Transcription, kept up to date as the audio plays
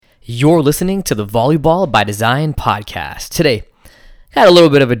You're listening to the Volleyball by Design podcast. Today, got a little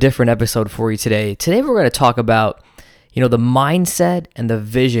bit of a different episode for you today. Today, we're going to talk about, the mindset and the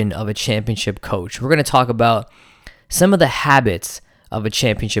vision of a championship coach. We're going to talk about some of the habits of a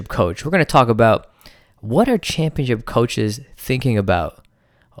championship coach. We're going to talk about what are championship coaches thinking about?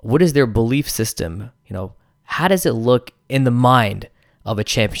 What is their belief system? How does it look in the mind of a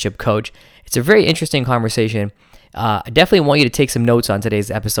championship coach? It's a very interesting conversation. I definitely want you to take some notes on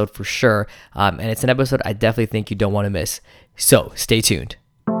today's episode for sure. And it's an episode I definitely think you don't want to miss. So stay tuned.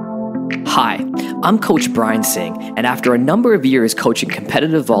 Hi, I'm Coach Brian Singh, and after a number of years coaching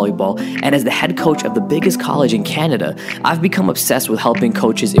competitive volleyball and as the head coach of the biggest college in Canada, I've become obsessed with helping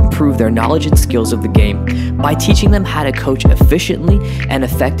coaches improve their knowledge and skills of the game by teaching them how to coach efficiently and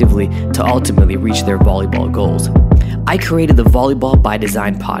effectively to ultimately reach their volleyball goals. I created the Volleyball by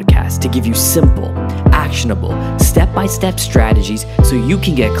Design podcast to give you simple, actionable, step-by-step strategies so you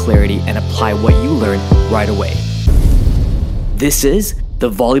can get clarity and apply what you learn right away. This is the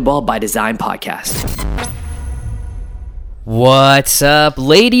Volleyball by Design podcast. What's up,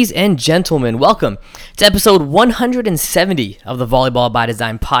 ladies and gentlemen? Welcome to episode 170 of the Volleyball by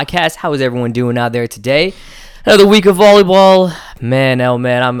Design podcast. How is everyone doing out there today? Another week of volleyball. Man,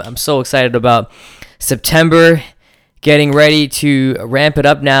 I'm so excited about September. Getting ready to ramp it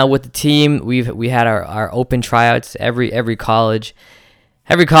up now with the team. We had our open tryouts. Every college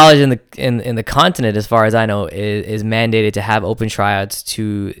in the continent, as far as I know, is mandated to have open tryouts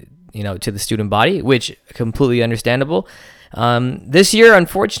to the student body, which completely understandable. This year,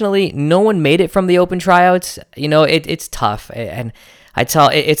 unfortunately, no one made it from the open tryouts. It's tough, and it's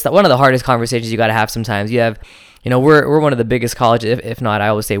one of the hardest conversations you got to have sometimes. You have, we're one of the biggest colleges, if not, I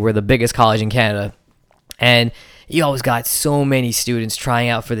always say we're the biggest college in Canada, and you always got so many students trying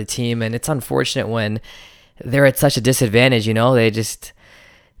out for the team, and it's unfortunate when they're at such a disadvantage. They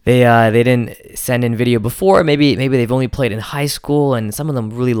didn't send in video before. Maybe they've only played in high school, and some of them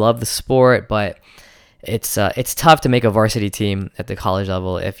really love the sport, but it's tough to make a varsity team at the college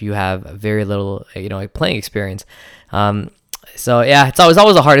level if you have very little playing experience. So yeah, it's always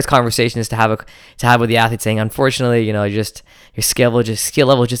the hardest conversations to have with the athletes, saying, unfortunately, just your skill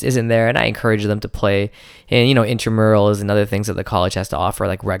level just isn't there. And I encourage them to play in intramurals and other things that the college has to offer,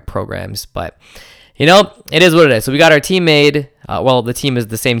 like rec programs. But it is what it is. So we got our team made. The team is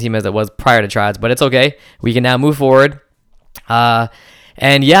the same team as it was prior to tryouts, but it's okay. We can now move forward.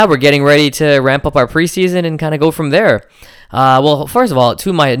 And yeah, we're getting ready to ramp up our preseason and kind of go from there. First of all,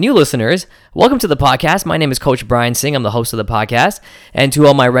 to my new listeners, welcome to the podcast. My name is Coach Brian Singh. I'm the host of the podcast. And to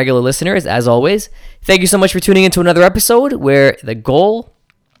all my regular listeners, as always, thank you so much for tuning into another episode where the goal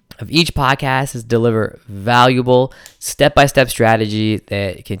of each podcast is to deliver valuable step-by-step strategy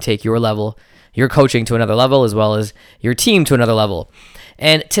that can take your coaching to another level, as well as your team to another level.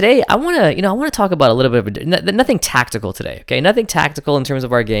 And today I want to talk about a little bit of nothing tactical today. Okay, nothing tactical in terms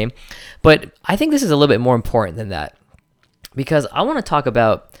of our game, but I think this is a little bit more important than that, because I want to talk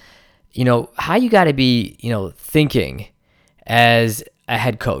about how you got to be thinking as a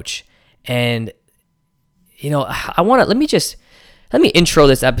head coach. And let me intro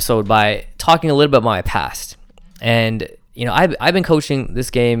this episode by talking a little bit about my past. And I've been coaching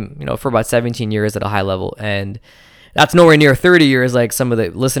this game for about 17 years at a high level, and that's nowhere near 30 years like some of the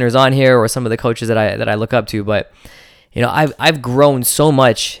listeners on here or some of the coaches that I look up to. But I've grown so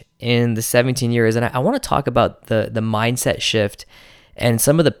much in the 17 years, and I want to talk about the mindset shift and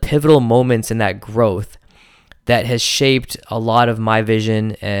some of the pivotal moments in that growth that has shaped a lot of my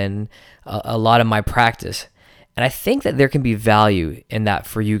vision and a lot of my practice. And I think that there can be value in that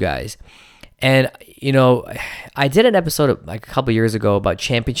for you guys. And I did an episode like a couple years ago about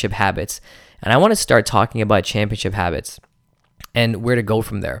championship habits, and I want to start talking about championship habits and where to go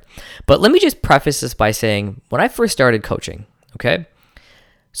from there. But let me just preface this by saying, when I first started coaching, okay?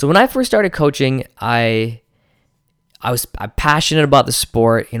 So when I first started coaching, I'm passionate about the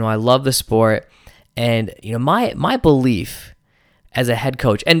sport. I love the sport, and my belief as a head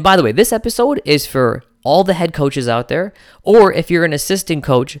coach. And by the way, this episode is for all the head coaches out there, or if you're an assistant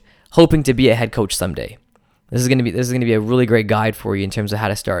coach hoping to be a head coach someday. This is going to be a really great guide for you in terms of how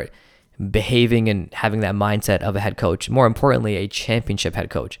to start behaving and having that mindset of a head coach. More importantly, a championship head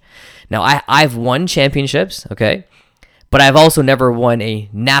coach. Now, I've won championships, okay, but I've also never won a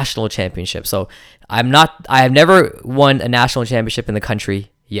national championship. So I have never won a national championship in the country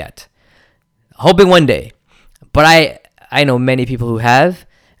yet. Hoping one day, but I know many people who have.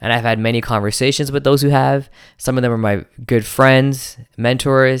 And I've had many conversations with those who have. Some of them are my good friends,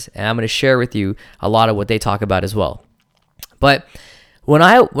 mentors, and I'm going to share with you a lot of what they talk about as well. But when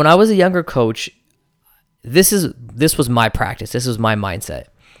I was a younger coach, this was my practice. This was my mindset.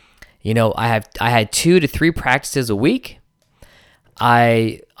 I had 2 to 3 practices a week.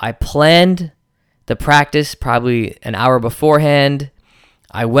 I planned the practice probably an hour beforehand.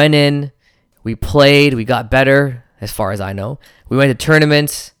 I went in, we played, we got better as far as I know. We went to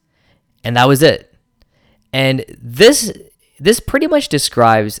tournaments, and that was it. And this pretty much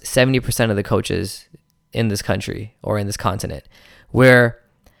describes 70% of the coaches in this country or in this continent, where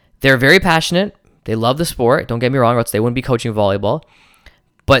they're very passionate, they love the sport, don't get me wrong, or else they wouldn't be coaching volleyball,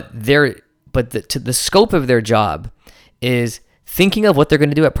 but the scope of their job is thinking of what they're going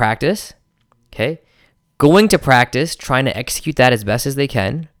to do at practice, okay? Going to practice, trying to execute that as best as they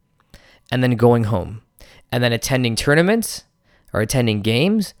can, and then going home. And then attending tournaments or attending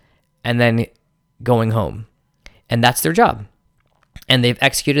games, and then going home. And that's their job. And they've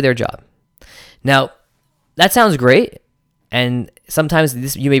executed their job. Now, that sounds great. And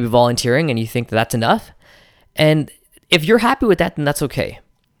sometimes you may be volunteering and you think that that's enough. And if you're happy with that, then that's okay.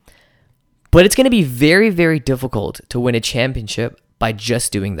 But it's going to be very, very difficult to win a championship by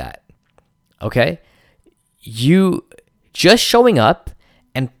just doing that. Okay? You just showing up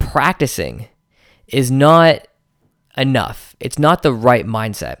and practicing is not enough. It's not the right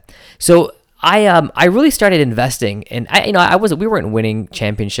mindset. So I really started investing in, we weren't winning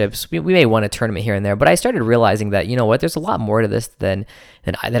championships. We may have won a tournament here and there, but I started realizing that, you know what, there's a lot more to this than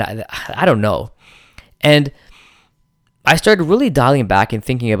I don't know. And I started really dialing back and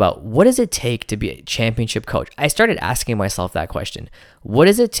thinking about, what does it take to be a championship coach? I started asking myself that question. What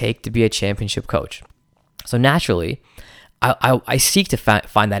does it take to be a championship coach? So naturally, I seek to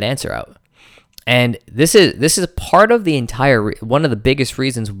find that answer out. And this is part of the entire, one of the biggest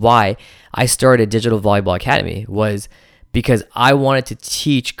reasons why I started Digital Volleyball Academy, was because I wanted to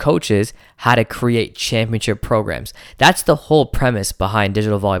teach coaches how to create championship programs. That's the whole premise behind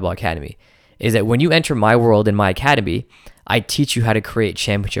Digital Volleyball Academy, is that when you enter my world in my academy, I teach you how to create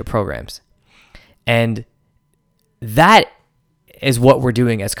championship programs. And that is what we're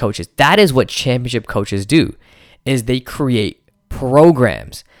doing as coaches. That is what championship coaches do, is they create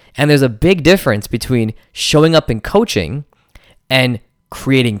programs. And there's a big difference between showing up and coaching and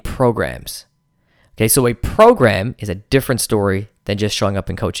creating programs. Okay, so a program is a different story than just showing up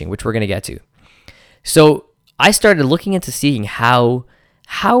and coaching, which we're going to get to. So I started looking into seeing how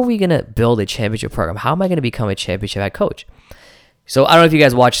are we going to build a championship program? How am I going to become a championship head coach? So I don't know if you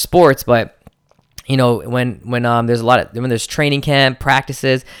guys watch sports, but when there's training camp,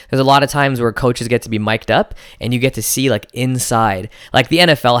 practices, there's a lot of times where coaches get to be mic'd up and you get to see like inside. Like the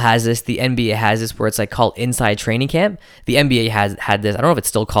NFL has this, the NBA has this, where it's like called inside training camp. The NBA had this, I don't know if it's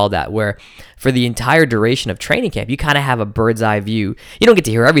still called that, where for the entire duration of training camp, you kind of have a bird's eye view. You don't get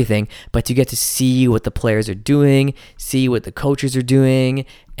to hear everything, but you get to see what the players are doing, see what the coaches are doing,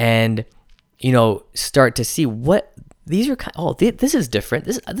 and start to see what these are this is different.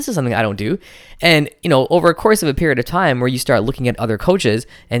 This is something I don't do. And, over a course of a period of time where you start looking at other coaches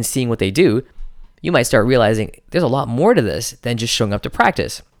and seeing what they do, you might start realizing there's a lot more to this than just showing up to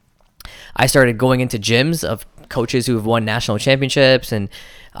practice. I started going into gyms of coaches who have won national championships and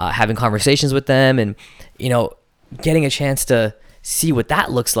having conversations with them, and, getting a chance to see what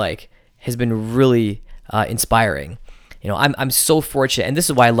that looks like has been really inspiring. I'm so fortunate, and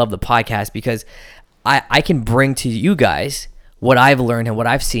this is why I love the podcast, because I can bring to you guys what I've learned and what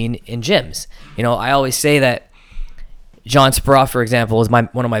I've seen in gyms. I always say that John Sprout, for example, is one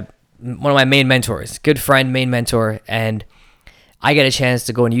of my main mentors, good friend, main mentor, and I get a chance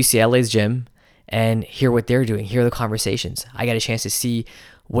to go in UCLA's gym and hear what they're doing, hear the conversations. I get a chance to see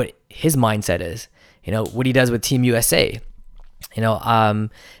what his mindset is, what he does with Team USA.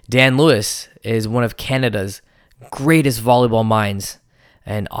 Dan Lewis is one of Canada's greatest volleyball minds,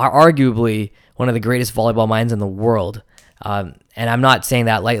 and arguably one of the greatest volleyball minds in the world. And I'm not saying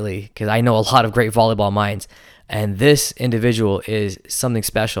that lightly, because I know a lot of great volleyball minds. And this individual is something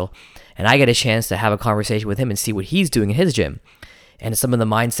special. And I get a chance to have a conversation with him and see what he's doing in his gym and some of the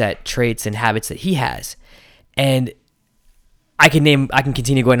mindset traits and habits that he has. And I can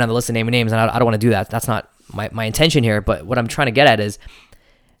continue going down the list of naming names, and I don't want to do that. That's not my intention here. But what I'm trying to get at is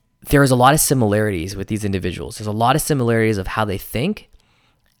there is a lot of similarities with these individuals. There's a lot of similarities of how they think,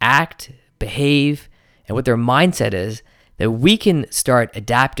 act, behave, and what their mindset is, that we can start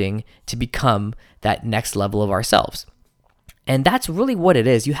adapting to become that next level of ourselves. And that's really what it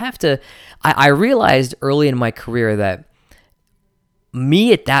is. You have to, I realized early in my career that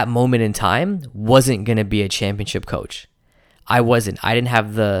me at that moment in time wasn't going to be a championship coach. I wasn't. I didn't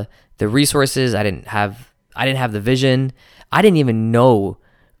have the resources. I didn't have the vision. I didn't even know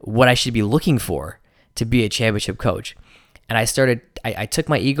what I should be looking for to be a championship coach. And I took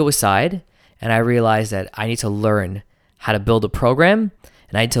my ego aside, and I realized that I need to learn how to build a program,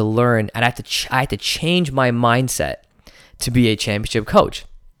 and I had to learn, and I had to change my mindset to be a championship coach.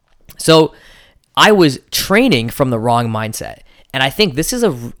 So I was training from the wrong mindset. And I think this is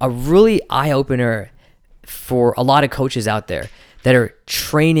a really eye-opener for a lot of coaches out there that are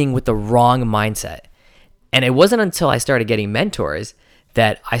training with the wrong mindset. And it wasn't until I started getting mentors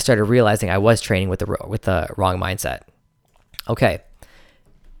that I started realizing I was training with the wrong mindset. Okay.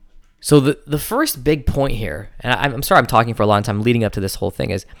 So the first big point here, and I'm sorry I'm talking for a long time leading up to this whole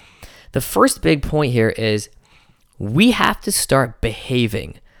thing, is the first big point here is we have to start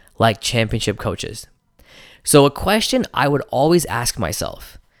behaving like championship coaches. So a question I would always ask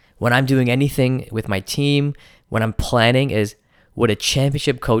myself when I'm doing anything with my team, when I'm planning, is, would a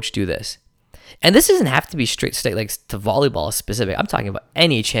championship coach do this? And this doesn't have to be straight like to volleyball specific. I'm talking about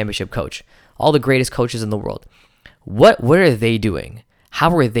any championship coach, all the greatest coaches in the world. What are they doing?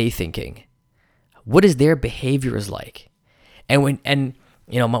 How are they thinking? What is their behaviors like? And one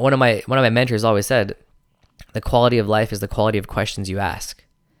of my mentors always said, the quality of life is the quality of questions you ask.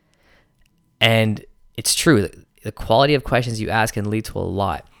 And it's true. The quality of questions you ask can lead to a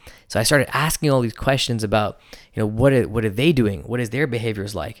lot. So I started asking all these questions about, what are they doing? What is their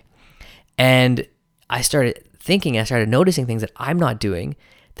behaviors like? And I started noticing things that I'm not doing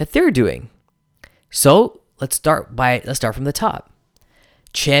that they're doing. So let's start from the top.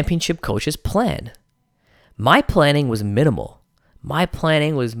 Championship coaches plan. My planning was minimal.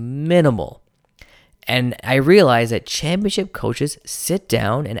 And I realized that championship coaches sit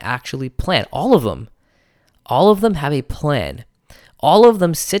down and actually plan. All of them have a plan. All of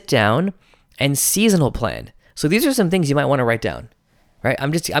them sit down and seasonal plan. So these are some things you might want to write down, right?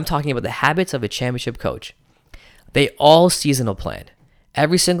 I'm talking about the habits of a championship coach. They all seasonal plan.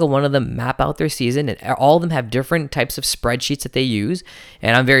 Every single one of them map out their season, and all of them have different types of spreadsheets that they use.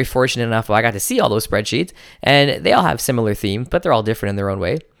 And I'm very fortunate enough I got to see all those spreadsheets, and they all have similar themes, but they're all different in their own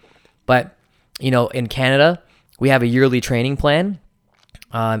way. But, in Canada, we have a yearly training plan.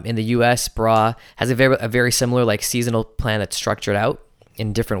 In the US, BRA has a very similar like seasonal plan that's structured out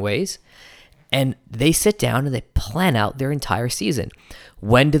in different ways. And they sit down and they plan out their entire season.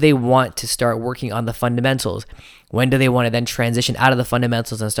 When do they want to start working on the fundamentals? When do they want to then transition out of the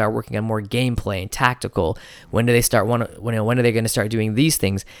fundamentals and start working on more gameplay and tactical? When do they when are they going to start doing these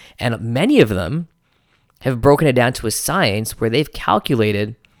things? And many of them have broken it down to a science where they've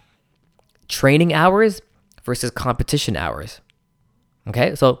calculated training hours versus competition hours.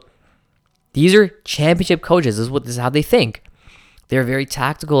 Okay, so these are championship coaches. This is how they think. They're very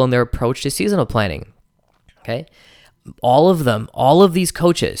tactical in their approach to seasonal planning. Okay, all of these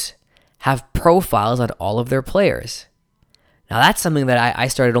coaches have profiles on all of their players. Now that's something that I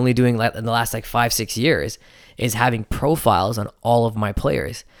started only doing in the last 5-6 years, is having profiles on all of my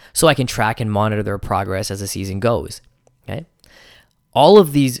players so I can track and monitor their progress as the season goes. Okay, all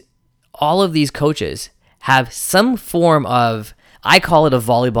of these coaches have some form of, I call it a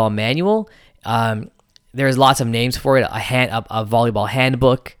volleyball manual. There's lots of names for it. A volleyball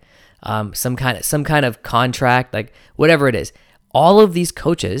handbook, some kind of contract, like whatever it is. All of these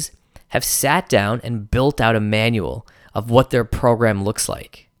coaches have sat down and built out a manual of what their program looks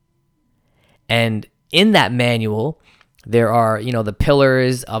like. And in that manual, there are, the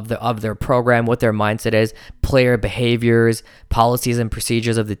pillars of their program, what their mindset is, player behaviors, policies and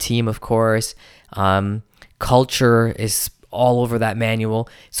procedures of the team, of course. Culture is all over that manual.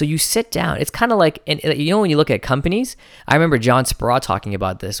 So you sit down. It's kind of like, and when you look at companies, I remember John Speraw talking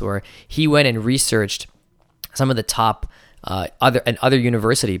about this, where he went and researched some of the top other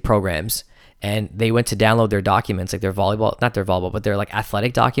university programs, and they went to download their documents, like their but their like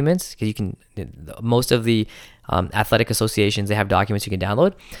athletic documents, because most of the athletic associations, they have documents you can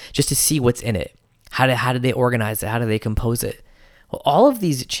download just to see what's in it. How did they organize it? How do they compose it? Well, all of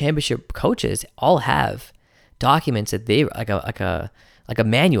these championship coaches all have documents that they like a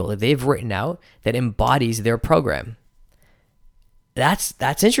manual that they've written out that embodies their program.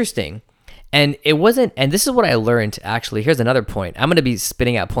 That's interesting. And it wasn't, and this is what I learned actually. Here's another point. I'm going to be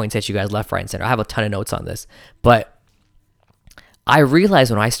spitting out points at you guys left, right, and center. I have a ton of notes on this, but I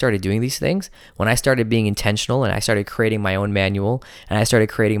realized when I started doing these things, when I started being intentional and I started creating my own manual and I started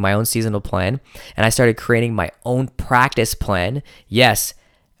creating my own seasonal plan and I started creating my own practice plan. Yes,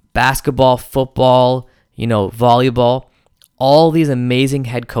 basketball, football, volleyball, all these amazing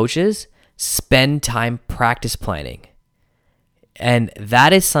head coaches spend time practice planning. And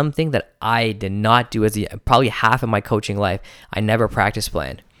that is something that I did not do probably half of my coaching life. I never practice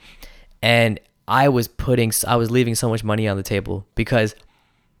planned. And I was leaving so much money on the table, because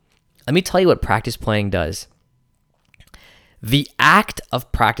let me tell you what practice planning does. The act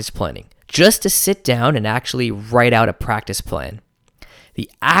of practice planning, just to sit down and actually write out a practice plan. the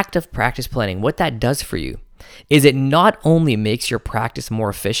act of practice planning, what that does for you is it not only makes your practice more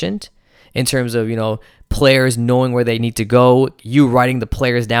efficient in terms of, players knowing where they need to go, you writing the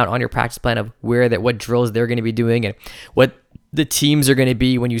players down on your practice plan of what drills they're going to be doing and what the teams are going to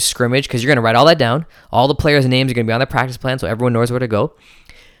be when you scrimmage, because you're going to write all that down. All the players' names are going to be on the practice plan so everyone knows where to go.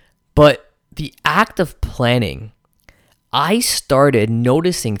 But the act of planning, I started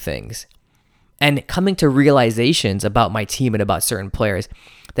noticing things and coming to realizations about my team and about certain players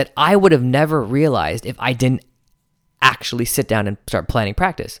that I would have never realized if I didn't actually sit down and start planning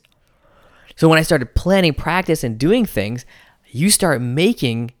practice. So when I started planning practice and doing things, you start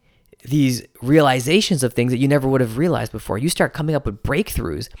making these realizations of things that you never would have realized before. You start coming up with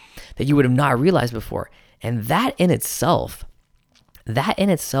breakthroughs that you would have not realized before. And that in itself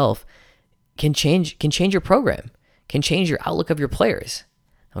can change your program, can change your outlook of your players.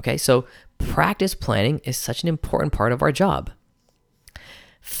 Okay, so practice planning is such an important part of our job.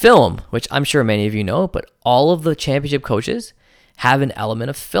 Film, which I'm sure many of you know, but all of the championship coaches have an element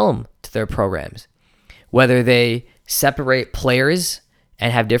of film to their programs. Whether they separate players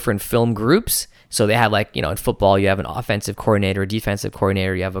and have different film groups. So they have in football, you have an offensive coordinator, a defensive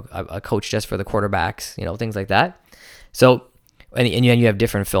coordinator, you have a coach just for the quarterbacks, things like that. So, and you have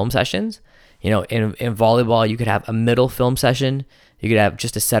different film sessions. In volleyball, you could have a middle film session. You could have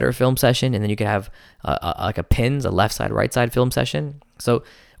just a setter film session, and then you could have a pins, a left side, right side film session. So,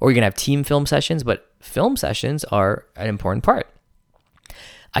 or you can have team film sessions, but film sessions are an important part.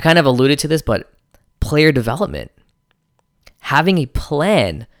 I kind of alluded to this, but player development, having a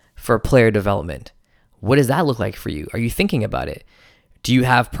plan for player development. What does that look like for you? Are you thinking about it? Do you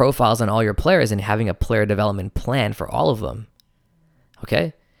have profiles on all your players and having a player development plan for all of them?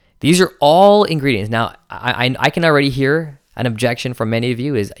 Okay. These are all ingredients. Now, I can already hear an objection from many of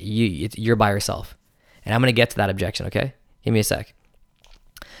you is you're by yourself. And I'm going to get to that objection, okay? Give me a sec.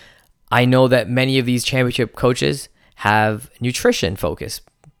 I know that many of these championship coaches have nutrition focus.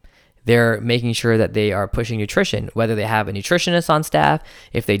 They're making sure that they are pushing nutrition, whether they have a nutritionist on staff.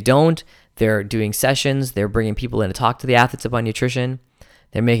 If they don't, they're doing sessions. They're bringing people in to talk to the athletes about nutrition.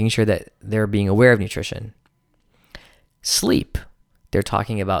 They're making sure that they're being aware of nutrition. Sleep. They're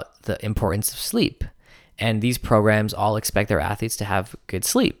talking about the importance of sleep. And these programs all expect their athletes to have good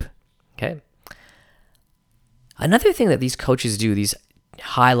sleep. Okay. Another thing that these coaches do, these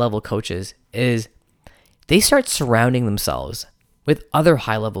high-level coaches, is they start surrounding themselves with other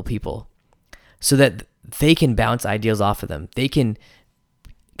high-level people so that they can bounce ideas off of them. They can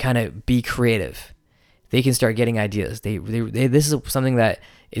kind of be creative. They can start getting ideas. This is something that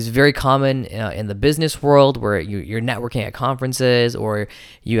is very common in the business world where you're networking at conferences or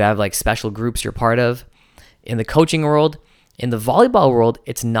you have special groups you're part of. In the coaching world, in the volleyball world,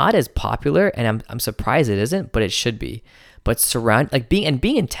 it's not as popular, and I'm surprised it isn't, but it should be. But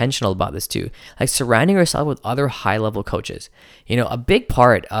being intentional about this too, surrounding yourself with other high-level coaches. A big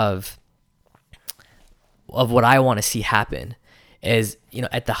part of what I want to see happen is,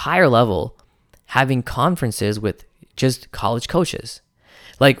 at the higher level, having conferences with just college coaches.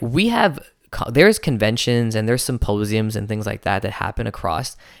 There's conventions and there's symposiums and things like that happen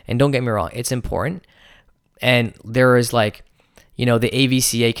across. And don't get me wrong, it's important. And there is the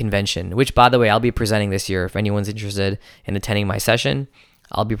AVCA convention, which, by the way, I'll be presenting this year. If anyone's interested in attending my session,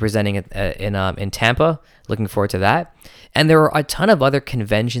 I'll be presenting it in Tampa. Looking forward to that. And there are a ton of other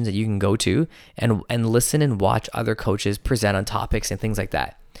conventions that you can go to and listen and watch other coaches present on topics and things like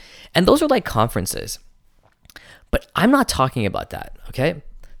that. And those are conferences. But I'm not talking about that, okay?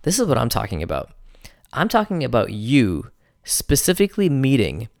 This is what I'm talking about. I'm talking about you specifically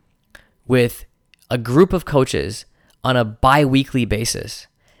meeting with a group of coaches on a bi-weekly basis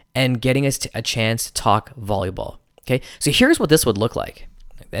and getting us a chance to talk volleyball. Okay, so here's what this would look like.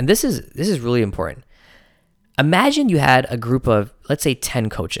 And this is really important. Imagine you had a group of, let's say, 10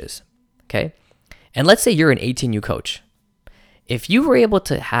 coaches, okay? And let's say you're an 18U coach. If you were able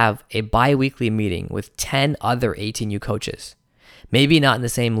to have a bi-weekly meeting with 10 other 18U coaches, maybe not in the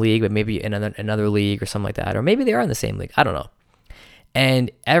same league, but maybe in another league or something like that, or maybe they are in the same league, I don't know.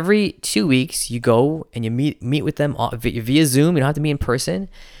 And every 2 weeks, you go and you meet with them via Zoom. You don't have to meet in person.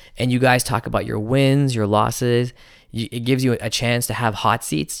 And you guys talk about your wins, your losses. It gives you a chance to have hot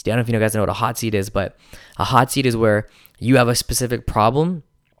seats. I don't know if you guys know what a hot seat is, but a hot seat is where you have a specific problem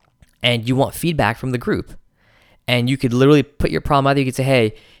and you want feedback from the group. And you could literally put your problem out there. You could say,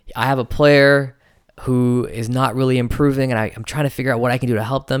 hey, I have a player who is not really improving and I'm trying to figure out what I can do to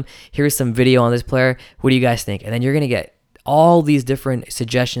help them. Here's some video on this player. What do you guys think? And then you're going to get all these different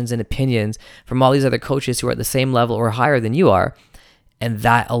suggestions and opinions from all these other coaches who are at the same level or higher than you are. And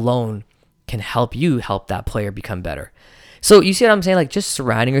that alone can help you help that player become better. So you see what I'm saying? Like just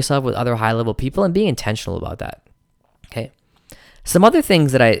surrounding yourself with other high level people and being intentional about that. Okay. Some other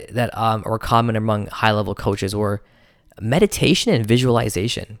things that are common among high level coaches were meditation and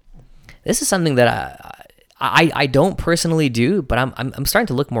visualization. This is something that I don't personally do, but I'm starting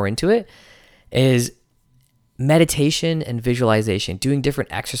to look more into it. Is meditation and visualization, doing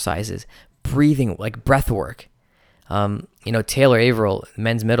different exercises, breathing, like breath work. Taylor Averill,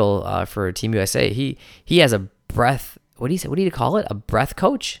 men's middle for Team USA, he has a breath. What do you call it? A breath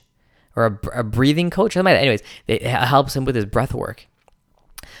coach or a breathing coach? Anyways, it helps him with his breath work.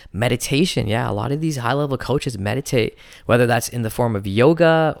 Meditation, yeah, a lot of these high-level coaches meditate, whether that's in the form of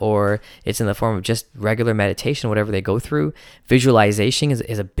yoga or it's in the form of just regular meditation, whatever they go through. Visualization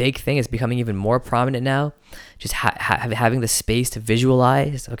is a big thing. It's becoming even more prominent now. Just having the space to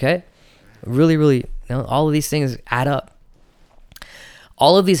visualize, okay? Really, really, all of these things add up.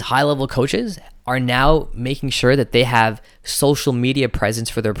 All of these high-level coaches are now making sure that they have social media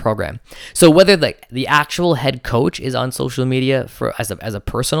presence for their program. So whether the actual head coach is on social media for as a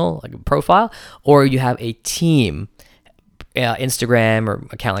personal profile, or you have a team Instagram or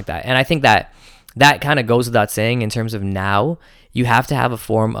account like that. And I think that kind of goes without saying in terms of now you have to have a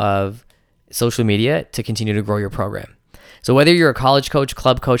form of social media to continue to grow your program. So whether you're a college coach,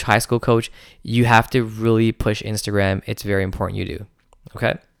 club coach, high school coach, you have to really push Instagram. It's very important you do.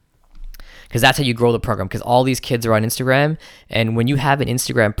 Okay? Because that's how you grow the program, because all these kids are on Instagram, and when you have an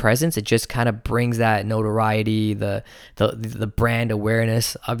Instagram presence, it just kind of brings that notoriety, the brand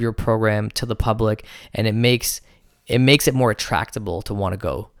awareness of your program to the public, and it makes it more attractable to want to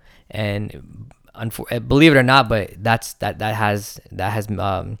go. And believe it or not, but that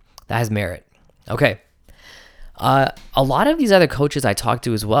has merit. Okay. A lot of these other coaches I talk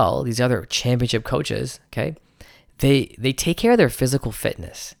to as well, these other championship coaches, okay, they take care of their physical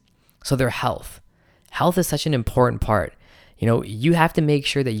fitness. So their health is such an important part. You have to make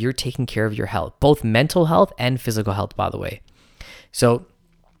sure that you're taking care of your health, both mental health and physical health, by the way. So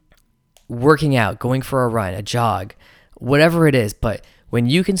working out, going for a run, a jog, whatever it is. But when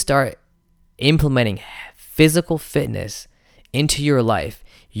you can start implementing physical fitness into your life,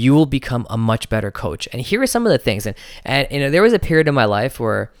 you will become a much better coach. And here are some of the things. And there was a period in my life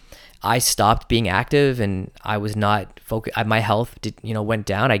where I stopped being active and I was not focused. My health went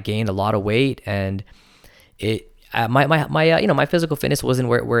down. I gained a lot of weight, and my physical fitness wasn't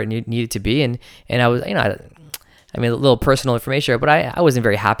where it needed to be. And I was, a little personal information, but I wasn't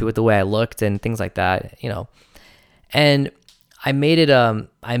very happy with the way I looked and things like that, and I made it,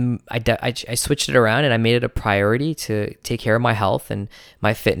 I switched it around, and I made it a priority to take care of my health and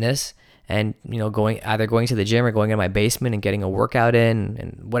my fitness. And, going to the gym or going in my basement and getting a workout in,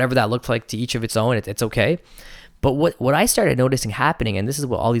 and whatever that looked like to each of its own, it's okay. But what I started noticing happening, and this is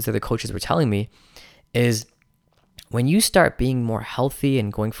what all these other coaches were telling me, is when you start being more healthy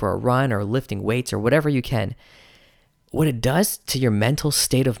and going for a run or lifting weights or whatever you can, what it does to your mental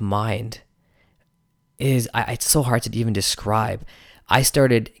state of mind is, it's so hard to even describe. I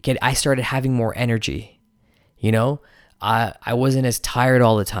started having more energy, I wasn't as tired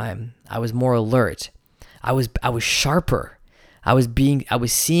all the time. I was more alert. I was sharper. I was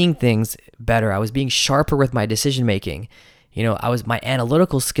seeing things better. I was being sharper with my decision making. My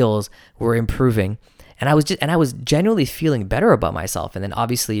analytical skills were improving, and I was genuinely feeling better about myself. And then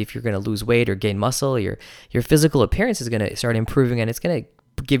obviously, if you're going to lose weight or gain muscle, your physical appearance is going to start improving, and it's going to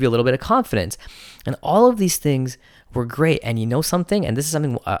give you a little bit of confidence. And all of these things were great. And something, and this is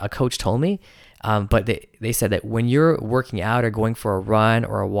something a coach told me. But they said that when you're working out or going for a run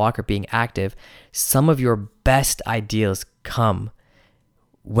or a walk or being active, some of your best ideas come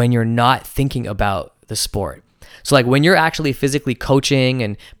when you're not thinking about the sport. So like when you're actually physically coaching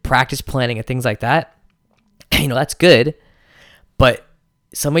and practice planning and things like that, that's good. But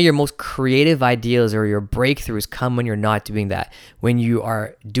some of your most creative ideas or your breakthroughs come when you're not doing that. When you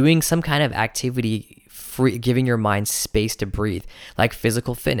are doing some kind of activity, giving your mind space to breathe, like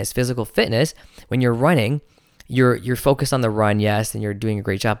physical fitness. When you're running, you're focused on the run, yes, and you're doing a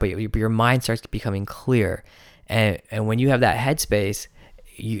great job, but your mind starts becoming clear. And when you have that headspace,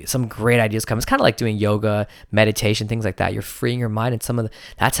 some great ideas come. It's kind of like doing yoga, meditation, things like that. You're freeing your mind, and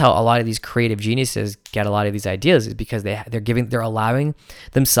that's how a lot of these creative geniuses get a lot of these ideas, is because they're allowing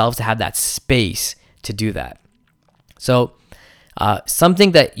themselves to have that space to do that. So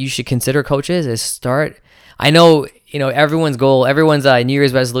something that you should consider, coaches, is start. I know, everyone's goal, everyone's New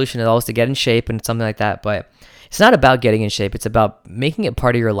Year's resolution is always to get in shape and something like that, but it's not about getting in shape. It's about making it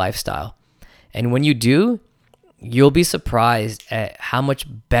part of your lifestyle. And when you do, you'll be surprised at how much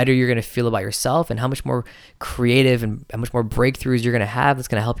better you're going to feel about yourself, and how much more creative and how much more breakthroughs you're going to have that's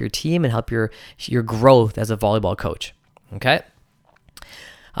going to help your team and help your growth as a volleyball coach. Okay.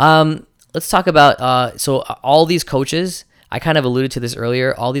 Let's talk about so all these coaches. I kind of alluded to this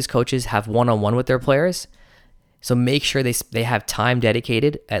earlier. All these coaches have one-on-one with their players. So make sure they have time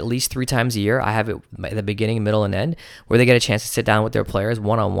dedicated at least 3 times a year. I have it at the beginning, middle, and end, where they get a chance to sit down with their players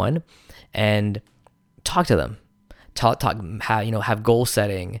one-on-one and talk to them. Have goal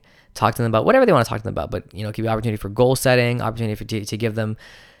setting. Talk to them about whatever they want to talk to them about. But give you opportunity for goal setting, opportunity to give them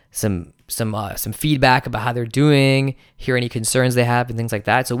some feedback about how they're doing, hear any concerns they have, and things like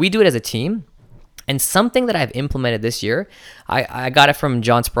that. So we do it as a team. And something that I've implemented this year, I got it from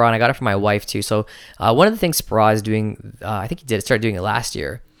John Speraw, and I got it from my wife too. So one of the things Speraw is doing, I think he started doing it last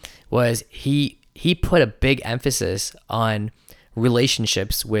year, was he put a big emphasis on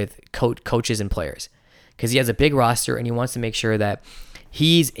relationships with coaches and players, because he has a big roster and he wants to make sure that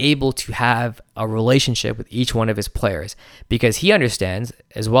he's able to have a relationship with each one of his players, because he understands,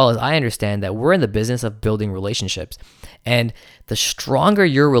 as well as I understand, that we're in the business of building relationships. And the stronger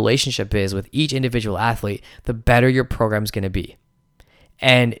your relationship is with each individual athlete, the better your program's going to be.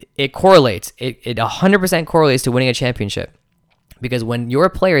 And it correlates. It 100% correlates to winning a championship. Because when your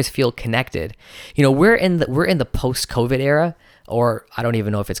players feel connected, we're in the post-COVID era, or I don't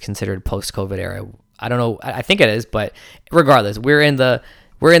even know if it's considered post-COVID era. I don't know. I think it is, but regardless, we're in the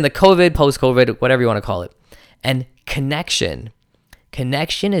COVID, post-COVID, whatever you want to call it. And connection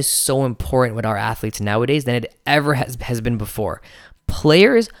is so important with our athletes nowadays than it ever has been before.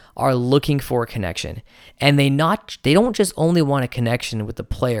 Players are looking for a connection, and they don't just only want a connection with the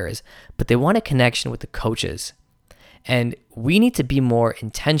players, but they want a connection with the coaches. And we need to be more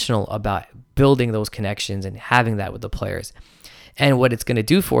intentional about building those connections and having that with the players. And what it's going to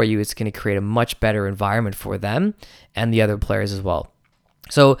do for you, it's going to create a much better environment for them and the other players as well.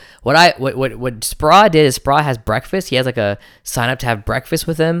 So what Speraw did is Speraw has breakfast. He has like a sign up to have breakfast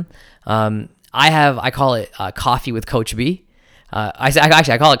with him. I call it coffee with Coach B.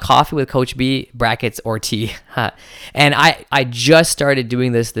 I call it coffee with Coach B brackets or tea. And I just started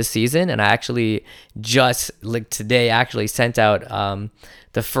doing this season, and I actually just today sent out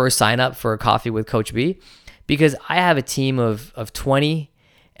the first sign up for coffee with Coach B, because I have a team of 20,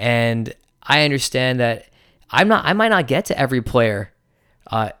 and I understand that I might not get to every player.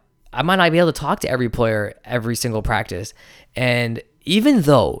 I might not be able to talk to every player every single practice. And even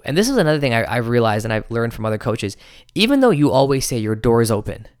though, and this is another thing I've realized and I've learned from other coaches, even though you always say your door is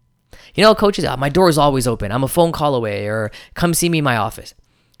open, coaches, my door is always open, I'm a phone call away, or come see me in my office.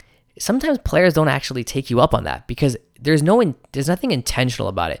 Sometimes players don't actually take you up on that, because there's nothing intentional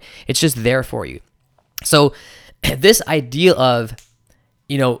about it. It's just there for you. So this idea of,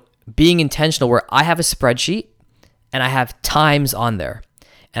 being intentional, where I have a spreadsheet and I have times on there,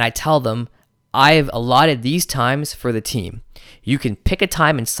 and I tell them I've allotted these times for the team. You can pick a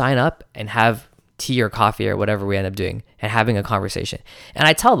time and sign up and have tea or coffee or whatever we end up doing and having a conversation. And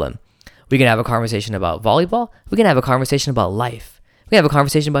I tell them we can have a conversation about volleyball. We can have a conversation about life. We can have a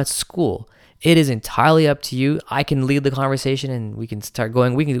conversation about school. It is entirely up to you. I can lead the conversation, and we can start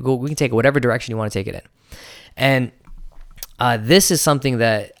going. We can take it whatever direction you want to take it in. And this is something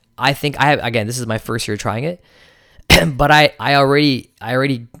that I think I have. Again, this is my first year trying it, but I already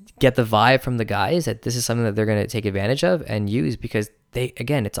get the vibe from the guys that this is something that they're going to take advantage of and use, because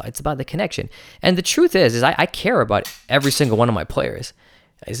it's about the connection. And the truth is I care about every single one of my players.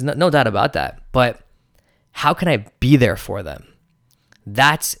 There's no doubt about that. But how can I be there for them?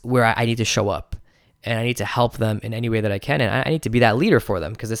 That's where I need to show up, and I need to help them in any way that I can. And I need to be that leader for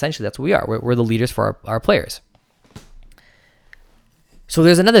them, because essentially that's what we are. We're the leaders for our players. So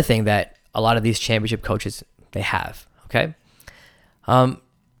there's another thing that a lot of these championship coaches, they have, okay?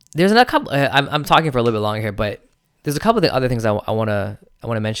 There's a couple. I'm talking for a little bit longer here, but there's a couple of the other things I want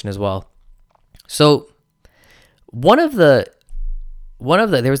to mention as well. So one of the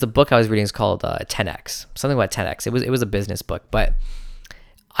there was a book I was reading. It's called 10X, something about 10X. It was a business book, but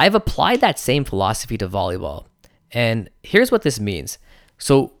I've applied that same philosophy to volleyball, and here's what this means.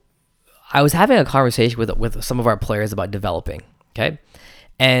 So I was having a conversation with some of our players about developing, okay,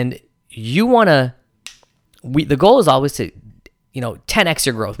 and the goal is always to 10x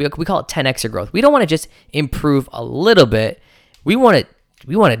your growth. We call it 10x your growth. We don't want to just improve a little bit. We want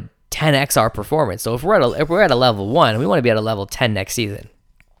to 10x our performance. So if we're at a level 1, we want to be at a level 10 next season.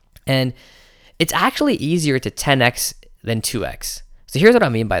 And it's actually easier to 10x than 2x. So here's what I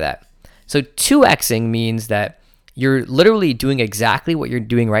mean by that. So 2xing means that you're literally doing exactly what you're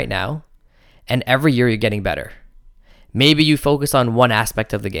doing right now, and every year you're getting better. Maybe you focus on one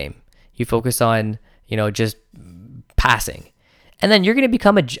aspect of the game. You focus on, just passing. And then you're going to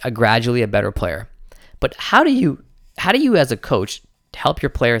become gradually a better player. But how do you as a coach help your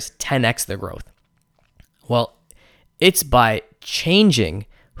players 10x their growth? Well, It's by changing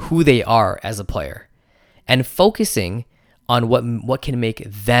who they are as a player and focusing on what can make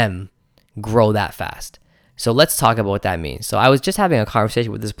them grow that fast. So let's talk about what that means. So I was just having a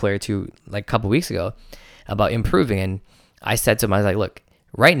conversation with this player too, like a couple weeks ago, about improving, and I said to him, I was like, look,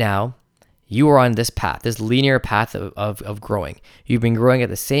 right now you are on this path, this linear path of growing. You've been growing at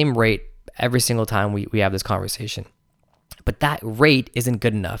the same rate every single time we have this conversation. But that rate isn't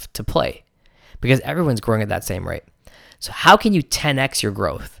good enough to play because everyone's growing at that same rate. So how can you 10x your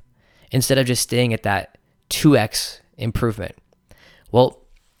growth instead of just staying at that 2x improvement? Well,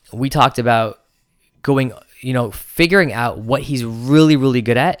 we talked about going, figuring out what he's really, really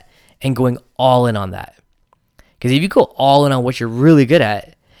good at and going all in on that. Because if you go all in on what you're really good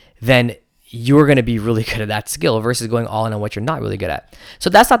at, then you're going to be really good at that skill versus going all in on what you're not really good at. So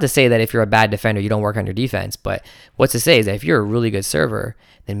that's not to say that if you're a bad defender, you don't work on your defense. But what's to say is that if you're a really good server,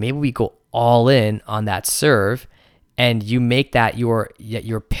 then maybe we go all in on that serve and you make that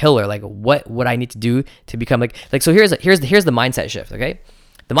your pillar. Like what I need to do to become like so here's the mindset shift, okay?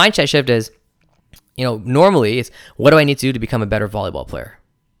 The mindset shift is, normally it's what do I need to do to become a better volleyball player?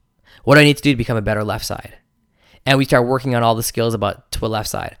 What do I need to do to become a better left side? And we start working on all the skills to a left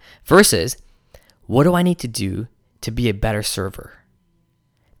side versus what do I need to do to be a better server?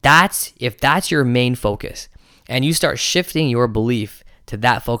 If that's your main focus and you start shifting your belief to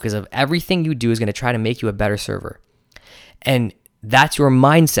that focus of everything you do is going to try to make you a better server. And that's your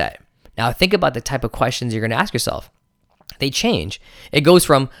mindset. Now think about the type of questions you're going to ask yourself. They change. It goes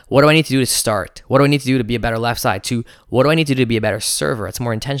from what do I need to do to start? What do I need to do to be a better left side? To what do I need to do to be a better server? It's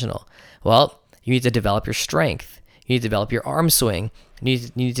more intentional. Well, you need to develop your strength. You need to develop your arm swing. You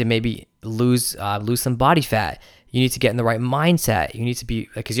need to maybe lose some body fat. You need to get in the right mindset. You need to be,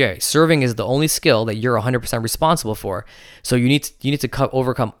 because serving is the only skill that you're 100% responsible for. So you need to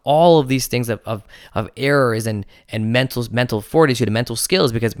overcome all of these things of errors and mental fortitude and mental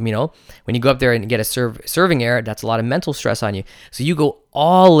skills, because when you go up there and get a serving error, that's a lot of mental stress on you. So you go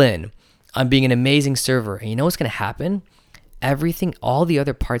all in on being an amazing server, and you know what's going to happen? All the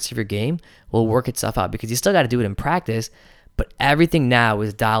other parts of your game will work itself out, because you still got to do it in practice, but everything now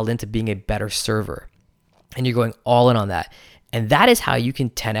is dialed into being a better server. And you're going all in on that. And that is how you can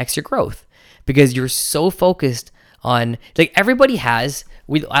 10x your growth, because you're so focused on, like, everybody has,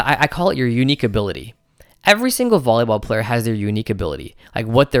 I call it your unique ability. Every single volleyball player has their unique ability, like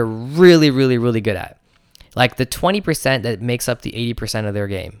what they're really, really, really good at. Like the 20% that makes up the 80% of their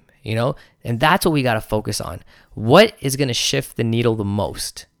game, and that's what we got to focus on. What is going to shift the needle the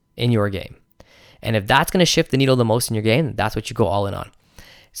most in your game? And if that's going to shift the needle the most in your game, that's what you go all in on.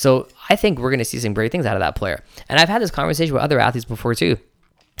 So I think we're going to see some great things out of that player. And I've had this conversation with other athletes before too.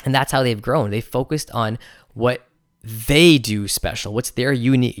 And that's how they've grown. They focused on what they do special, what's their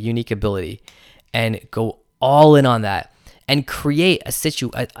unique ability, and go all in on that and create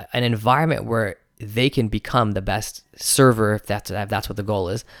an environment where they can become the best server, if that's what the goal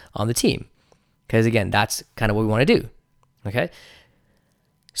is, on the team. Because again, that's kind of what we want to do. Okay.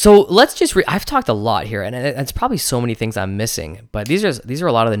 So let's just, I've talked a lot here, and it's probably so many things I'm missing, but these are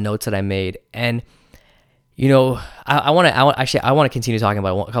a lot of the notes that I made. And, I want to continue talking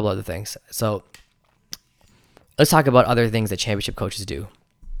about a couple other things. So let's talk about other things that championship coaches do.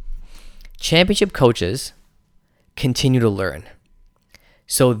 Championship coaches continue to learn.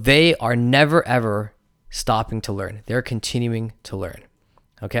 So they are never, ever stopping to learn. They're continuing to learn.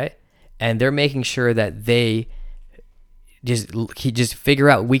 Okay. And they're making sure that they just figure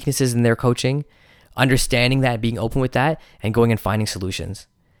out weaknesses in their coaching, understanding that, being open with that, and going and finding solutions.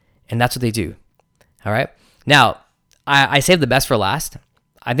 And that's what they do. All right. Now, I saved the best for last.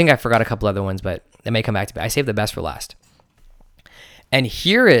 I think I forgot a couple other ones, but they may come back to me. I saved the best for last. And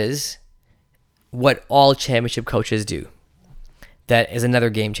here is what all championship coaches do. That is another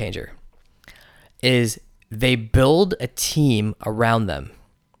game changer. Is they build a team around them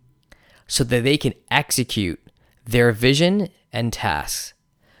so that they can execute their vision and tasks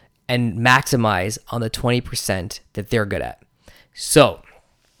and maximize on the 20% that they're good at. So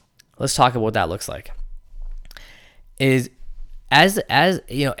let's talk about what that looks like. Is as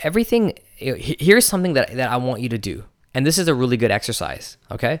everything, here's something that I want you to do. And this is a really good exercise.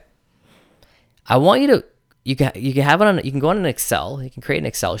 Okay. I want you to, you can have it on, you can go on an Excel, you can create an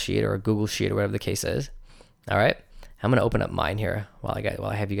Excel sheet or a Google sheet or whatever the case is. All right. I'm going to open up mine here while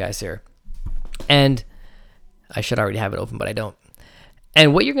I have you guys here. And I should already have it open, but I don't.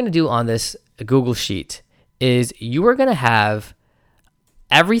 And what you're going to do on this Google sheet is you are going to have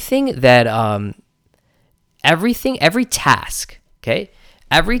everything that, every task, okay?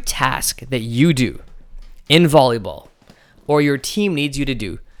 Every task that you do in volleyball or your team needs you to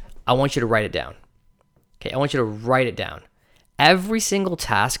do, I want you to write it down. Okay, I want you to write it down. Every single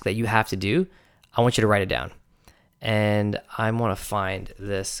task that you have to do, I want you to write it down. And I want to find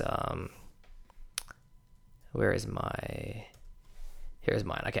this. Here's mine.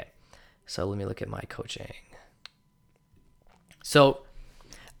 Okay. So let me look at my coaching. So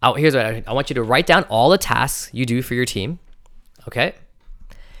here's what I want you to write down all the tasks you do for your team. Okay.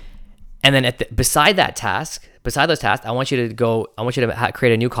 And then beside those tasks, I want you to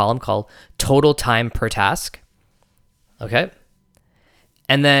create a new column called total time per task. Okay.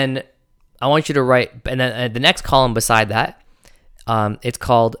 And then I want you to write, and then the next column beside that, it's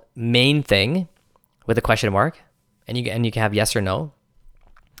called main thing with a question mark, and you can have yes or no.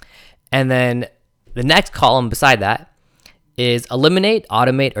 And then the next column beside that is eliminate,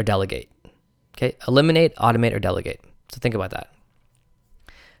 automate, or delegate. Okay, eliminate, automate, or delegate. So think about that.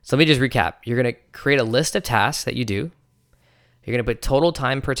 So let me just recap. You're going to create a list of tasks that you do. You're going to put total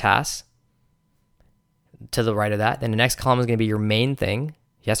time per task to the right of that. Then the next column is going to be your main thing,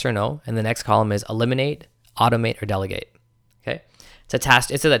 yes or no. And the next column is eliminate, automate, or delegate. Okay, it's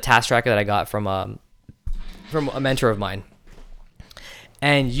a task tracker that I got from a mentor of mine.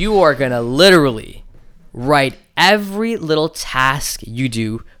 And you are going to literally write every little task you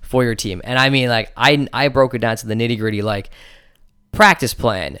do for your team. And I mean, like, I broke it down to the nitty gritty, like practice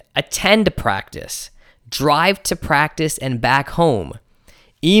plan, attend to practice, drive to practice and back home,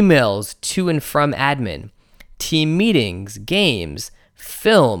 emails to and from admin, team meetings, games,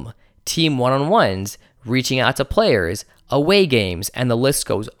 film, team one-on-ones, reaching out to players, away games, and the list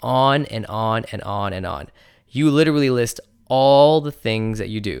goes on and on and on and on. You literally list all the things that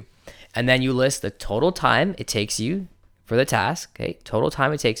you do. And then you list the total time it takes you for the task. Okay, total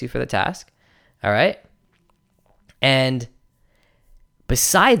time it takes you for the task. All right. And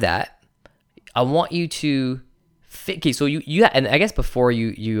beside that, I want you to okay, so you and I guess before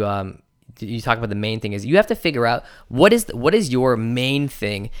you talk about the main thing is you have to figure out what is your main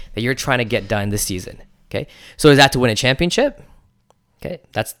thing that you're trying to get done this season. Okay, so is that to win a championship? Okay,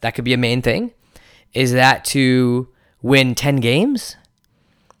 that could be a main thing. Is that to win 10 games?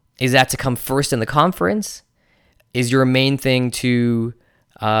 Is that to come first in the conference? Is your main thing to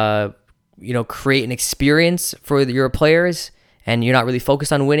create an experience for your players, and you're not really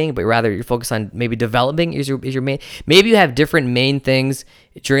focused on winning, but rather you're focused on maybe developing is your main. Maybe you have different main things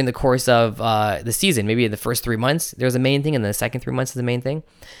during the course of the season. Maybe in the first 3 months there's a main thing, and the second 3 months is the main thing.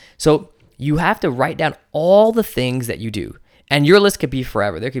 So you have to write down all the things that you do, and your list could be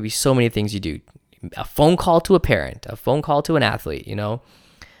forever. There could be so many things you do. A phone call to a parent, a phone call to an athlete, anything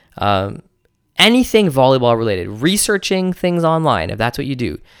volleyball related, researching things online, if that's what you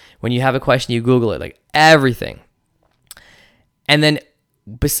do. When you have a question, you Google it, like everything. And then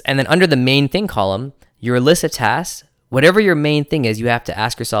under the main thing column, your list of tasks, whatever your main thing is, you have to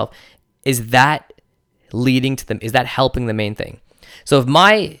ask yourself, is that helping the main thing? So if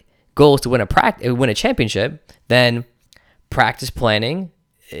my goal is to win a championship, then practice planning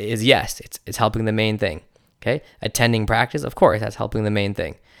is yes, it's helping the main thing. Okay, attending practice, of course, that's helping the main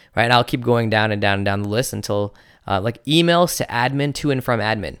thing, right? And I'll keep going down and down and down the list until like emails to admin, to and from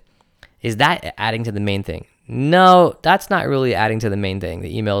admin. Is that adding to the main thing? No, that's not really adding to the main thing.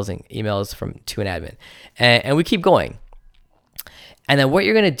 The emails from to an admin, and we keep going. And then what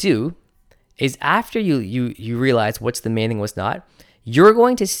you're gonna do is after you realize what's the main thing, what's not, you're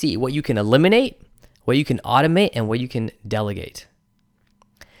going to see what you can eliminate, what you can automate, and what you can delegate.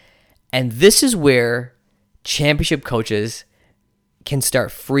 And this is where championship coaches can start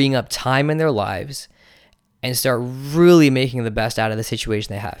freeing up time in their lives and start really making the best out of the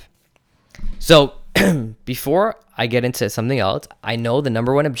situation they have. So before I get into something else, I know the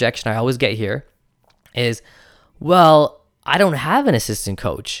number one objection I always get here is, well, I don't have an assistant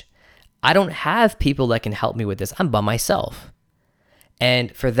coach. I don't have people that can help me with this. I'm by myself.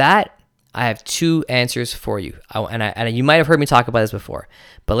 And for that, I have two answers for you. And you might have heard me talk about this before,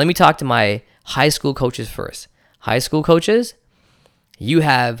 but let me talk to my high school coaches first. High school coaches, you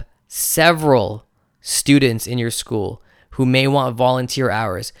have several students in your school who may want volunteer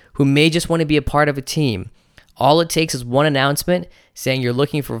hours, who may just want to be a part of a team. All it takes is one announcement saying you're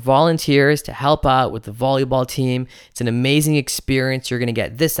looking for volunteers to help out with the volleyball team. It's an amazing experience. You're going to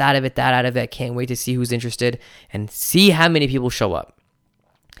get this out of it, that out of it. Can't wait to see who's interested and see how many people show up.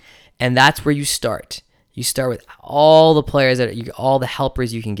 And that's where you start. You start with all the players all the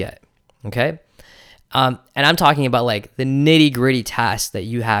helpers you can get. Okay. And I'm talking about like the nitty gritty tasks that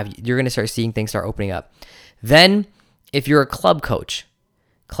you have. You're going to start seeing things start opening up. Then if you're a club coaches,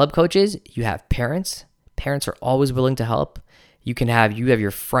 you have parents. Parents are always willing to help. You have your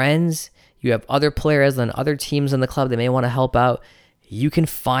friends. You have other players and other teams in the club that may want to help out. You can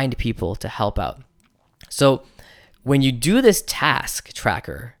find people to help out. So when you do this task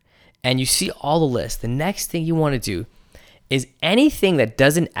tracker and you see all the lists, the next thing you want to do is anything that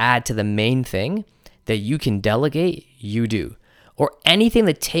doesn't add to the main thing that you can delegate, you do. Or anything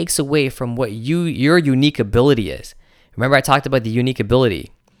that takes away from what your unique ability is. Remember I talked about the unique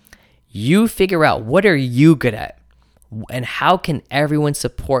ability. You figure out what are you good at and how can everyone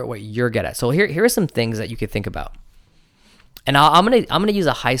support what you're good at. So here are some things that you could think about. And I'm gonna use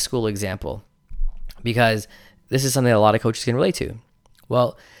a high school example because this is something that a lot of coaches can relate to.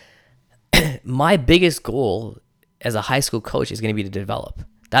 Well, my biggest goal as a high school coach is going to be to develop.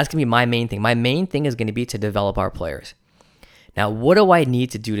 That's going to be my main thing. My main thing is going to be to develop our players. Now, what do I need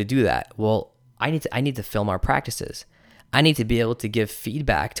to do that? Well, I need to film our practices. I need to be able to give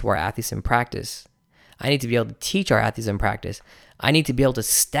feedback to our athletes in practice. I need to be able to teach our athletes in practice. I need to be able to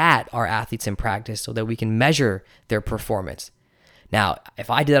stat our athletes in practice so that we can measure their performance. Now, if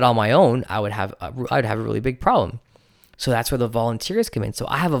I did that on my own, I would have a really big problem. So that's where the volunteers come in. So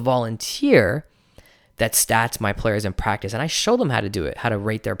I have a volunteer that stats my players in practice, and I show them how to do it, how to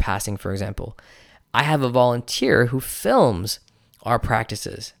rate their passing, for example. I have a volunteer who films our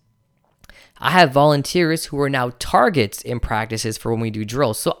practices. I have volunteers who are now targets in practices for when we do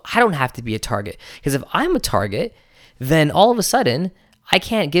drills. So I don't have to be a target, because if I'm a target, then all of a sudden I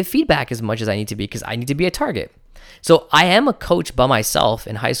can't give feedback as much as I need to be because I need to be a target. So I am a coach by myself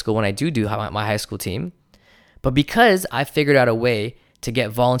in high school when I do my high school team. But because I figured out a way to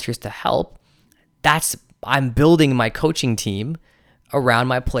get volunteers to help, I'm building my coaching team around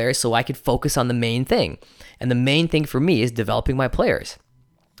my players so I could focus on the main thing. And the main thing for me is developing my players.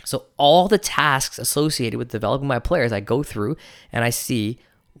 So all the tasks associated with developing my players, I go through and I see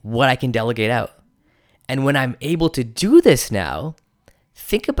what I can delegate out. And when I'm able to do this now,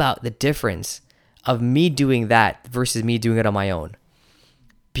 think about the difference of me doing that versus me doing it on my own.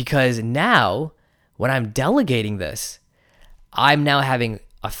 Because now, when I'm delegating this, I'm now having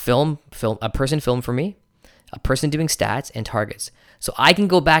a person film for me, a person doing stats and targets. So I can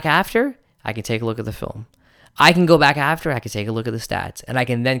go back after, I can take a look at the film. I can go back after, I can take a look at the stats. And I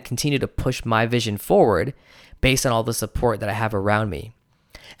can then continue to push my vision forward based on all the support that I have around me.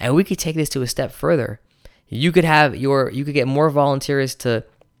 And we could take this to a step further. You could get more volunteers to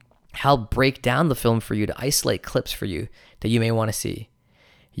help break down the film for you, to isolate clips for you that you may want to see.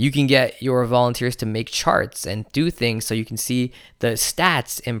 You can get your volunteers to make charts and do things so you can see the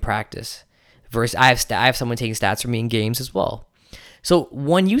stats in practice. Versus I have someone taking stats for me in games as well. So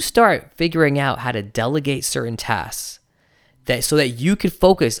when you start figuring out how to delegate certain tasks, so that you could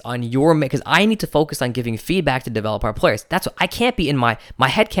focus on because I need to focus on giving feedback to develop our players. That's what I can't be my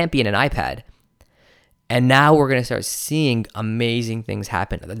head can't be in an iPad. And now we're going to start seeing amazing things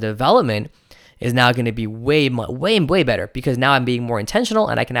happen. The development is now going to be way better because now I'm being more intentional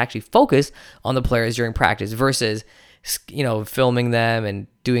and I can actually focus on the players during practice versus, filming them and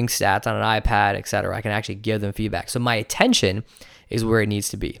doing stats on an iPad, etc. I can actually give them feedback. So my attention is where it needs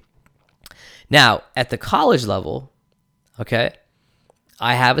to be. Now, at the college level, okay,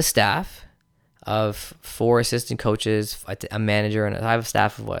 I have a staff of 4 assistant coaches, a manager, and I have a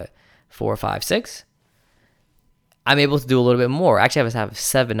staff of 4, 5, 6. I'm able to do a little bit more. Actually, I have a staff of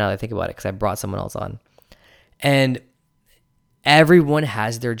 7 now that I think about it because I brought someone else on. And everyone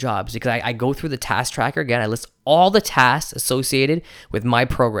has their jobs because I go through the task tracker again. I list all the tasks associated with my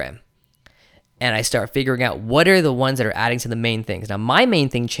program. And I start figuring out what are the ones that are adding to the main things. Now, my main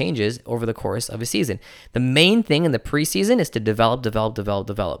thing changes over the course of a season. The main thing in the preseason is to develop.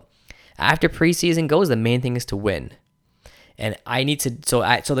 After preseason goes, the main thing is to win. And I need to,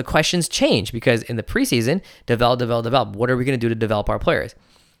 so the questions change because in the preseason, develop. What are we going to do to develop our players?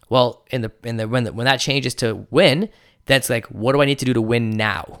 Well, when that changes to win, that's like, what do I need to do to win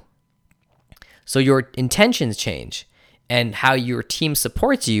now? So your intentions change, and how your team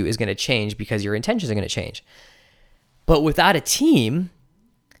supports you is going to change because your intentions are going to change. But without a team,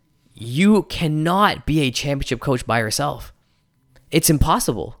 you cannot be a championship coach by yourself. It's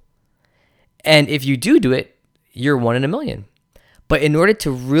impossible. And if you do it, you're 1 in a million. But in order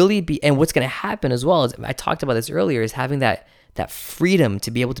to really be, and what's going to happen as well, as I talked about this earlier, is having that freedom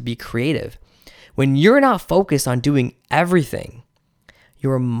to be able to be creative. When you're not focused on doing everything,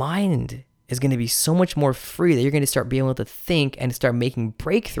 your mind is going to be so much more free that you're going to start being able to think and start making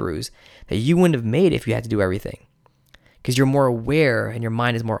breakthroughs that you wouldn't have made if you had to do everything. Because you're more aware and your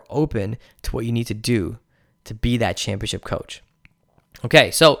mind is more open to what you need to do to be that championship coach.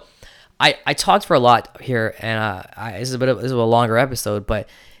 Okay, so I talked for a lot here, and this is a longer episode, but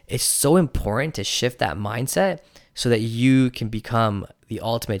it's so important to shift that mindset so that you can become the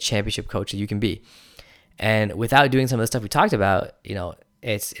ultimate championship coach that you can be. And without doing some of the stuff we talked about,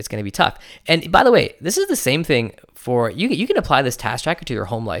 it's going to be tough. And by the way, this is the same thing for you. You can apply this task tracker to your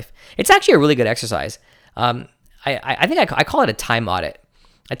home life. It's actually a really good exercise. I think I call it a time audit.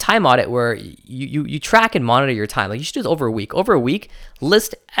 A time audit where you track and monitor your time. Like you should do this over a week. Over a week,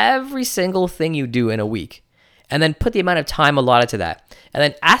 list every single thing you do in a week, and then put the amount of time allotted to that. And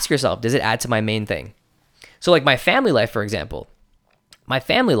then ask yourself, does it add to my main thing? So like my family life, for example, my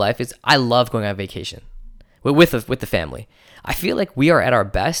family life is I love going on vacation with the family. I feel like we are at our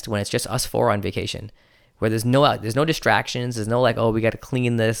best when it's just us four on vacation, where there's no distractions. There's no like, oh, we got to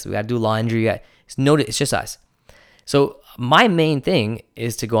clean this, we got to do laundry. It's just us. So my main thing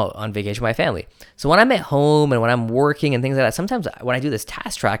is to go out on vacation with my family. So when I'm at home and when I'm working and things like that, sometimes when I do this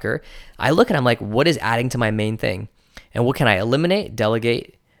task tracker, I look and I'm like, what is adding to my main thing? And what can I eliminate,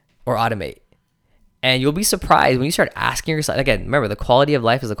 delegate, or automate? And you'll be surprised when you start asking yourself, again, remember, the quality of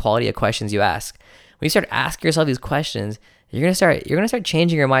life is the quality of questions you ask. When you start asking yourself these questions, you're gonna start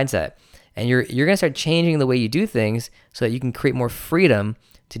changing your mindset, and you're gonna start changing the way you do things so that you can create more freedom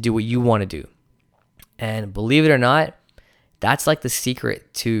to do what you want to do. And believe it or not, that's like the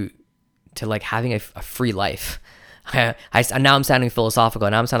secret to like having a free life. Now I'm sounding philosophical,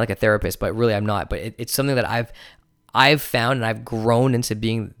 and now I'm sounding like a therapist, but really I'm not. But it's something that I've found, and I've grown into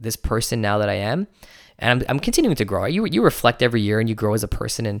being this person now that I am. And I'm continuing to grow. You reflect every year and you grow as a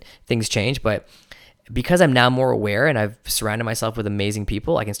person, and things change. But because I'm now more aware and I've surrounded myself with amazing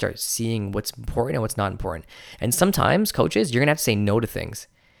people, I can start seeing what's important and what's not important. And sometimes, coaches, you're going to have to say no to things.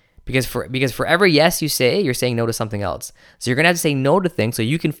 Because for every yes you say, you're saying no to something else. So you're going to have to say no to things so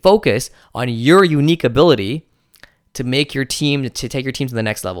you can focus on your unique ability to make your team, to take your team to the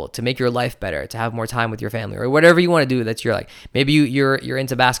next level, to make your life better, to have more time with your family, or whatever you want to do. That's your like, maybe you're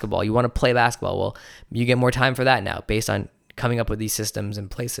into basketball, you want to play basketball. Well, you get more time for that now based on coming up with these systems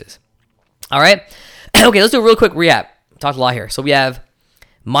and places. All right. Okay, let's do a real quick recap. Talked a lot here. So we have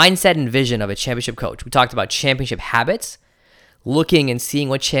mindset and vision of a championship coach. We talked about championship habits, looking and seeing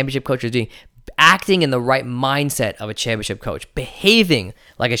what championship coach is doing, acting in the right mindset of a championship coach, behaving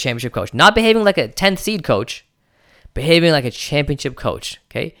like a championship coach, not behaving like a 10th seed coach, behaving like a championship coach,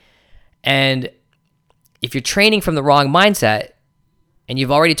 okay? And if you're training from the wrong mindset and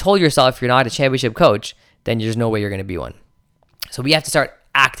you've already told yourself you're not a championship coach, then there's no way you're going to be one. So we have to start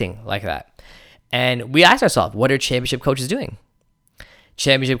acting like that. And we ask ourselves, what are championship coaches doing?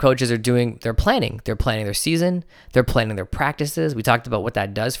 Championship coaches they're planning their season, they're planning their practices. We talked about what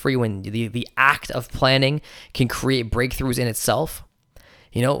that does for you when the act of planning can create breakthroughs in itself.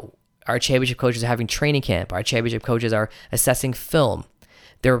 You know, our championship coaches are having training camp. Our championship coaches are assessing film.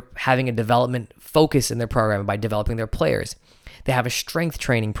 They're having a development focus in their program by developing their players. They have a strength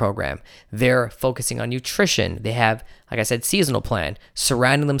training program. They're focusing on nutrition. They have, like I said, seasonal plan,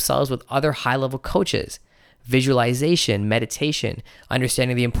 surrounding themselves with other high-level coaches, visualization, meditation,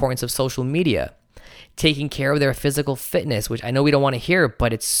 understanding the importance of social media, taking care of their physical fitness, which I know we don't want to hear,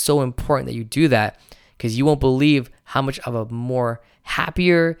 but it's so important that you do that, because you won't believe how much of a more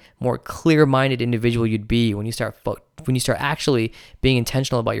happier, more clear-minded individual you'd be when you start actually being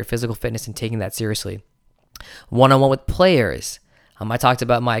intentional about your physical fitness and taking that seriously. One-on-one with players. I talked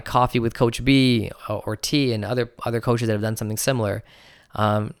about my coffee with Coach B or T and other coaches that have done something similar.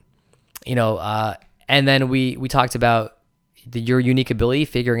 And then we talked about your unique ability,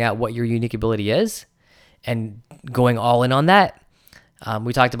 figuring out what your unique ability is, and going all in on that.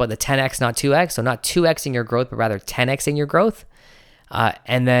 We talked about the 10x, not 2x. So not 2xing your growth, but rather 10xing your growth.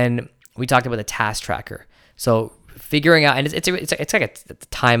 And then we talked about the task tracker. So figuring out, and it's like a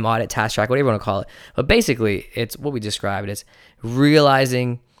time audit, task track, whatever you want to call it. But basically, it's what we described as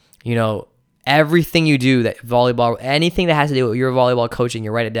realizing, everything you do, that volleyball, anything that has to do with your volleyball coaching,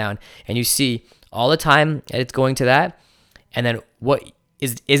 you write it down, and you see all the time it's going to that. And then what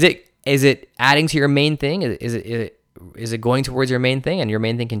is it adding to your main thing? Is it going towards your main thing? And your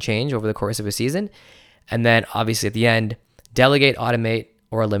main thing can change over the course of a season. And then obviously at the end, delegate, automate,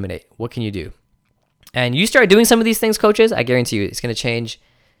 or eliminate. What can you do? And you start doing some of these things, coaches, I guarantee you it's going to change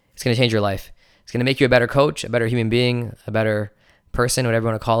your life. It's going to make you a better coach, a better human being, a better person, whatever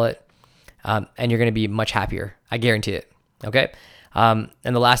you want to call it. And you're going to be much happier. I guarantee it. Okay. And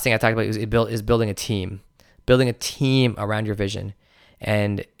the last thing I talked about is building a team around your vision.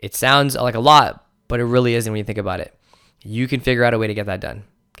 And it sounds like a lot, but it really isn't when you think about it. You can figure out a way to get that done.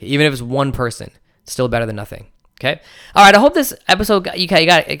 Okay? Even if it's one person, still better than nothing. Okay. All right. I hope this episode I hope it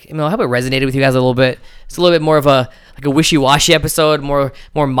resonated with you guys a little bit. It's a little bit more of a wishy-washy episode, more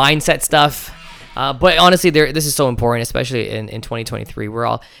mindset stuff. But honestly, this is so important, especially in 2023. We're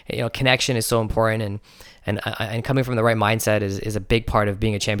all, connection is so important, and coming from the right mindset is a big part of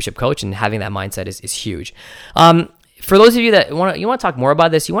being a championship coach, and having that mindset is huge. for those of you that want to talk more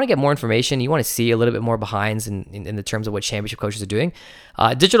about this, you want to get more information, you want to see a little bit more behinds in the terms of what championship coaches are doing,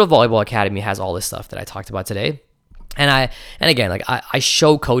 Digital Volleyball Academy has all this stuff that I talked about today. And again, like I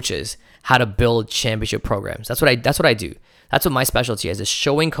show coaches how to build championship programs. That's what I do. That's what my specialty is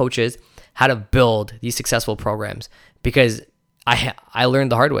showing coaches how to build these successful programs, because I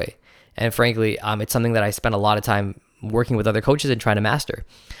learned the hard way. And frankly, it's something that I spend a lot of time working with other coaches and trying to master.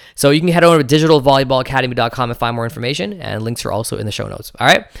 So you can head over to digitalvolleyballacademy.com and find more information, and links are also in the show notes. All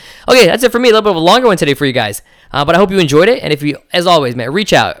right. Okay, that's it for me. A little bit of a longer one today for you guys, but I hope you enjoyed it. And if you, as always, man,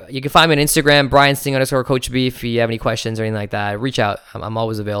 reach out. You can find me on Instagram, BrianSting_CoachB. If you have any questions or anything like that, reach out. I'm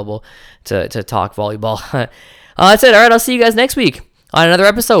always available to talk volleyball. That's it. All right, I'll see you guys next week on another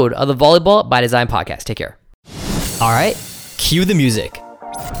episode of the Volleyball by Design podcast. Take care. All right, cue the music.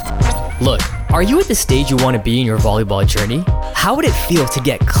 Look, are you at the stage you want to be in your volleyball journey? How would it feel to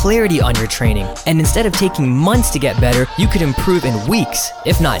get clarity on your training, and instead of taking months to get better, you could improve in weeks,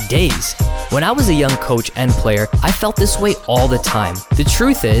 if not days? When I was a young coach and player, I felt this way all the time. The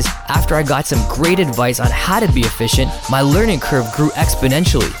truth is, after I got some great advice on how to be efficient, my learning curve grew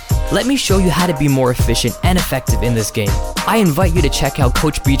exponentially. Let me show you how to be more efficient and effective in this game. I invite you to check out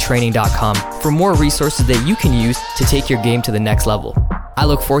CoachBTraining.com for more resources that you can use to take your game to the next level. I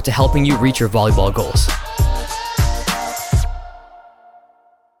look forward to helping you reach your volleyball goals.